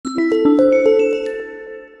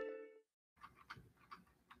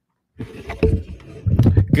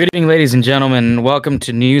Good evening, ladies and gentlemen. Welcome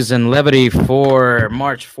to News and Levity for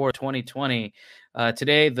March 4th, 2020.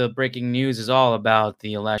 Today, the breaking news is all about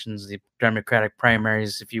the elections, the Democratic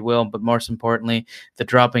primaries, if you will, but most importantly, the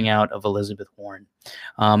dropping out of Elizabeth Warren.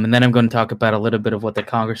 And then I'm going to talk about a little bit of what the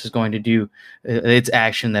Congress is going to do, its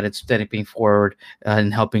action that it's stepping forward in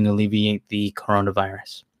helping alleviate the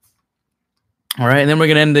coronavirus. All right, and then we're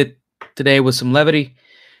going to end it today with some levity.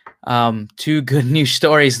 Two good news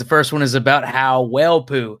stories. The first one is about how whale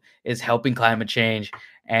poo is helping climate change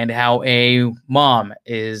and how a mom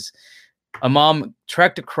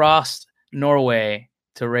trekked across Norway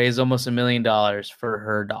to raise almost $1 million for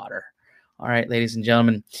her daughter. All right, ladies and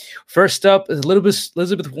gentlemen. First up,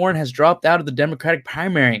 Elizabeth Warren has dropped out of the Democratic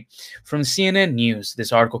primary. From CNN News,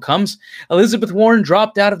 this article comes. Elizabeth Warren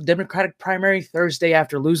dropped out of the Democratic primary Thursday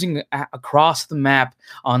after losing across the map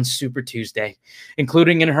on Super Tuesday,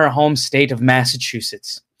 including in her home state of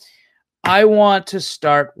Massachusetts. I want to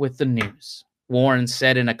start with the news, Warren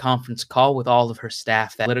said in a conference call with all of her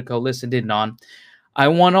staff that Politico listened in on. I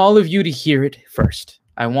want all of you to hear it first.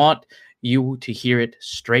 I want you to hear it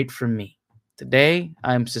straight from me. Today,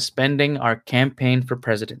 I'm suspending our campaign for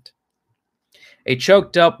president. A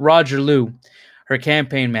choked up Roger Liu, her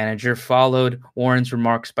campaign manager, followed Warren's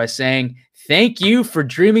remarks by saying, "Thank you for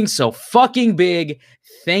dreaming so fucking big.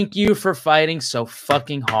 Thank you for fighting so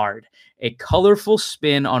fucking hard." A colorful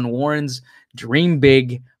spin on Warren's Dream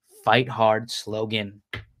Big, Fight Hard slogan.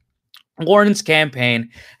 Warren's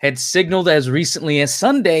campaign had signaled as recently as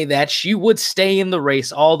Sunday that she would stay in the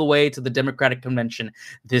race all the way to the Democratic convention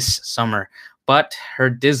this summer. But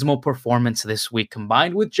her dismal performance this week,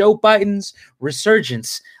 combined with Joe Biden's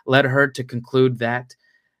resurgence, led her to conclude that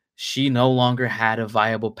she no longer had a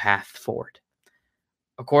viable path forward.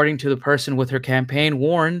 According to the person with her campaign,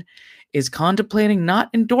 Warren is contemplating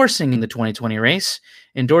not endorsing in the 2020 race,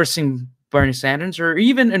 endorsing Bernie Sanders, or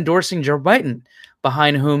even endorsing Joe Biden,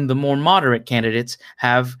 behind whom the more moderate candidates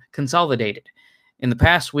have consolidated. In the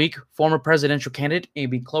past week, former presidential candidate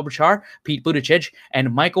Amy Klobuchar, Pete Buttigieg,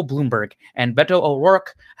 and Michael Bloomberg and Beto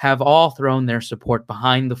O'Rourke have all thrown their support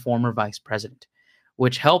behind the former vice president,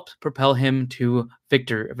 which helped propel him to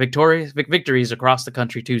victories across the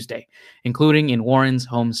country Tuesday, including in Warren's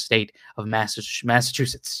home state of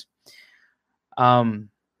Massachusetts. I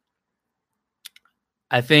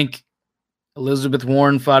think Elizabeth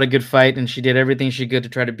Warren fought a good fight, and she did everything she could to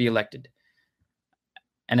try to be elected.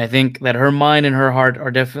 And I think that her mind and her heart are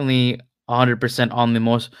definitely 100% on the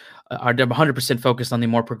most, are 100% focused on the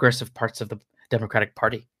more progressive parts of the Democratic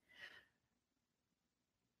Party.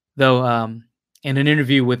 Though, in an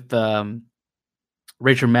interview with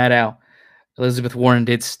Rachel Maddow, Elizabeth Warren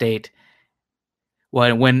did state,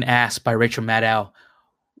 when asked by Rachel Maddow,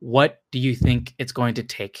 "What do you think it's going to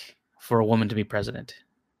take for a woman to be president?"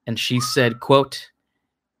 And she said, quote,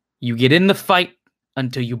 "You get in the fight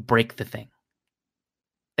until you break the thing.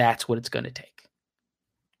 That's what it's going to take."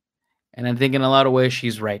 And I think in a lot of ways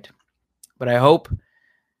she's right. But I hope,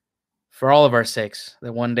 for all of our sakes,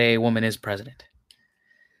 that one day a woman is president.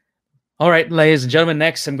 All right, ladies and gentlemen,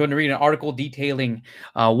 next I'm going to read an article detailing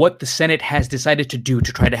what the Senate has decided to do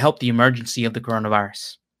to try to help the emergency of the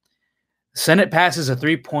coronavirus. The Senate passes an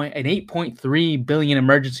 $8.3 billion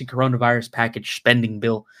emergency coronavirus package spending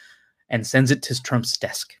bill and sends it to Trump's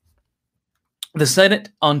desk. The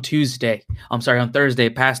Senate on Thursday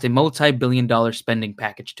passed a multi-billion-dollar spending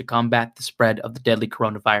package to combat the spread of the deadly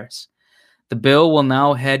coronavirus. The bill will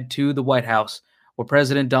now head to the White House, where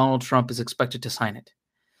President Donald Trump is expected to sign it.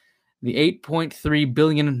 The $8.3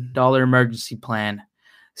 billion emergency plan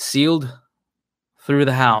sailed through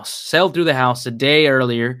the House a day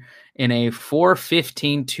earlier in a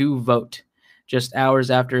 4-15-2 vote, just hours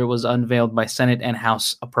after it was unveiled by Senate and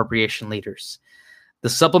House appropriation leaders. The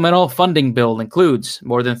supplemental funding bill includes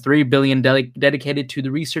more than $3 billion dedicated to the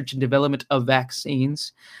research and development of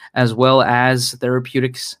vaccines, as well as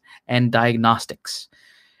therapeutics and diagnostics.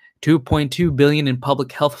 $2.2 billion in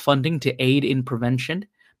public health funding to aid in prevention,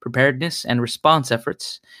 preparedness, and response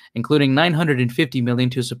efforts, including $950 million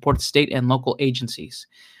to support state and local agencies.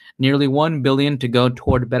 Nearly $1 billion to go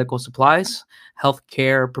toward medical supplies,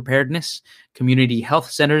 healthcare preparedness, community health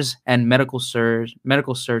centers, and medical surge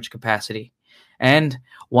capacity. And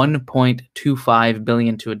 $1.25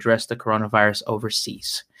 billion to address the coronavirus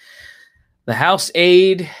overseas. The House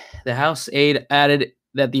aide added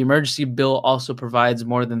that the emergency bill also provides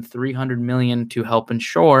more than $300 million to help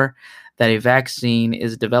ensure that a vaccine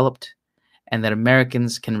is developed and that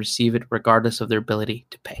Americans can receive it regardless of their ability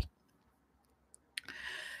to pay.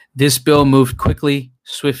 This bill moved quickly,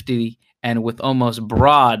 swiftly, and with almost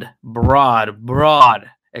broad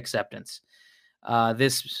acceptance.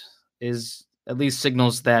 This is at least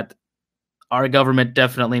signals that our government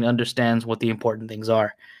definitely understands what the important things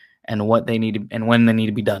are and what they need to, and when they need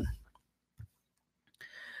to be done.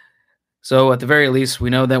 So at the very least, we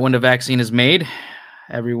know that when a vaccine is made,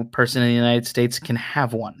 every person in the United States can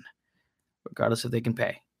have one, regardless if they can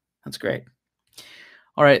pay. That's great.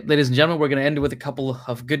 All right, ladies and gentlemen, we're going to end with a couple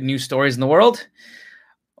of good news stories in the world.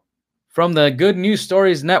 From the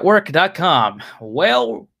goodnewsstoriesnetwork.com,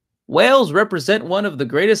 whales represent one of the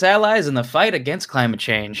greatest allies in the fight against climate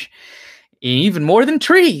change, even more than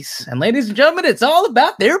trees. And ladies and gentlemen, it's all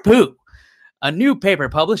about their poo. A new paper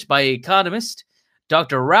published by economist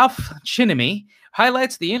Dr. Ralph Chinemy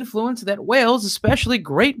highlights the influence that whales, especially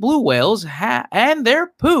great blue whales, and their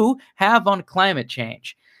poo have on climate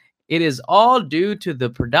change. It is all due to the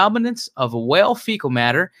predominance of whale fecal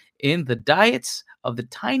matter in the diets of the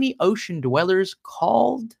tiny ocean dwellers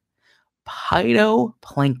called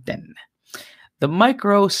phytoplankton. The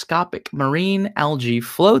microscopic marine algae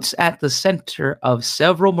floats at the center of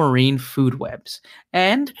several marine food webs,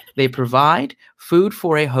 and they provide food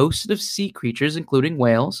for a host of sea creatures, including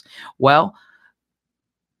whales, while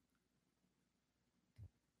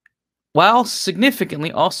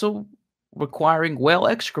significantly also requiring whale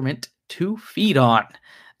excrement to feed on.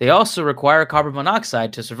 They also require carbon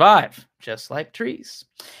monoxide to survive, just like trees.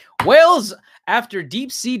 Whales, after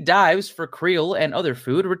deep-sea dives for krill and other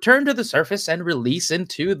food, return to the surface and release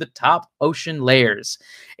into the top ocean layers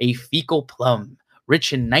a fecal plum,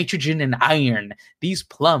 rich in nitrogen and iron. These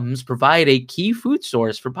plums provide a key food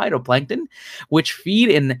source for phytoplankton, which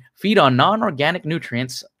feed on non-organic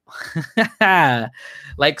nutrients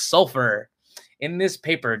like sulfur. In this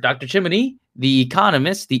paper, Dr. Chimney, the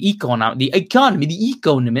economist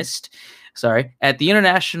at the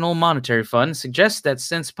International Monetary Fund, suggests that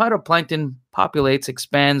since phytoplankton populates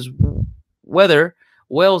expands, whether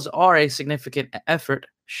whales are a significant effort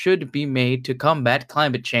should be made to combat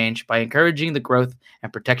climate change by encouraging the growth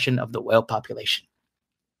and protection of the whale population.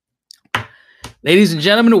 Ladies and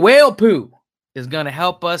gentlemen, whale poo is going to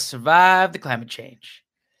help us survive the climate change.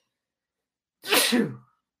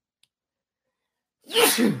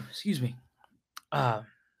 Excuse me.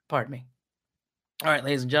 Pardon me. All right,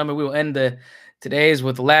 ladies and gentlemen, we will end today's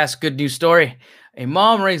with the last good news story. A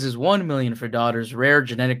mom raises $1 million for daughter's rare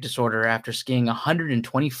genetic disorder after skiing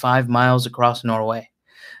 125 miles across Norway.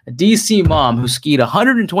 A DC mom who skied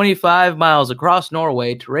 125 miles across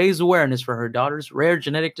Norway to raise awareness for her daughter's rare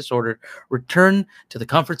genetic disorder returned to the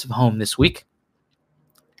comforts of home this week.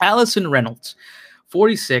 Allison Reynolds,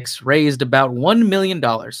 46, raised about $1 million,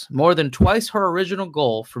 more than twice her original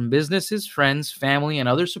goal, from businesses, friends, family, and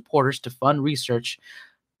other supporters to fund research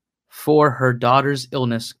for her daughter's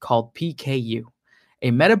illness called PKU, a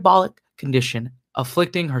metabolic condition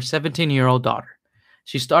afflicting her 17-year-old daughter.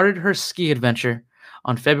 She started her ski adventure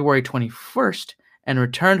on February 21st and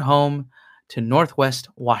returned home to Northwest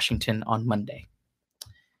Washington on Monday.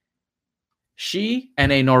 She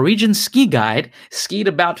and a Norwegian ski guide skied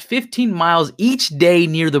about 15 miles each day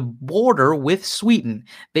near the border with Sweden.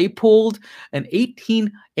 They pulled an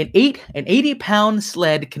 80-pound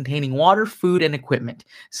sled containing water, food, and equipment,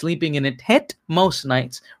 sleeping in a tent most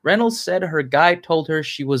nights. Reynolds said her guide told her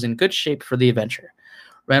she was in good shape for the adventure.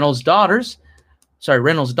 Reynolds' daughter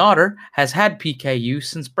has had PKU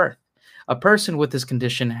since birth. A person with this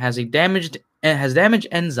condition has damaged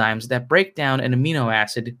enzymes that break down an amino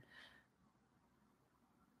acid,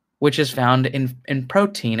 which is found in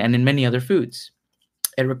protein and in many other foods.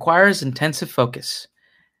 It requires intensive focus,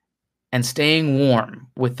 and staying warm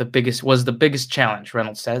was the biggest challenge,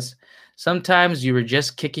 Reynolds says. Sometimes you were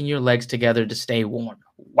just kicking your legs together to stay warm.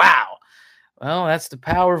 Wow. Well, that's the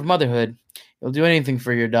power of motherhood. You'll do anything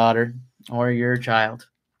for your daughter or your child.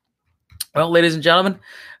 Well, ladies and gentlemen,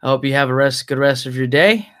 I hope you have a good rest of your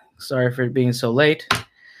day. Sorry for it being so late.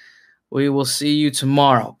 We will see you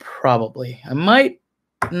tomorrow, probably. I might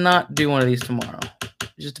not do one of these tomorrow.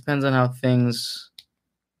 It just depends on how things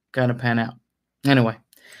kind of pan out. Anyway,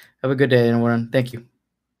 have a good day, everyone. Thank you.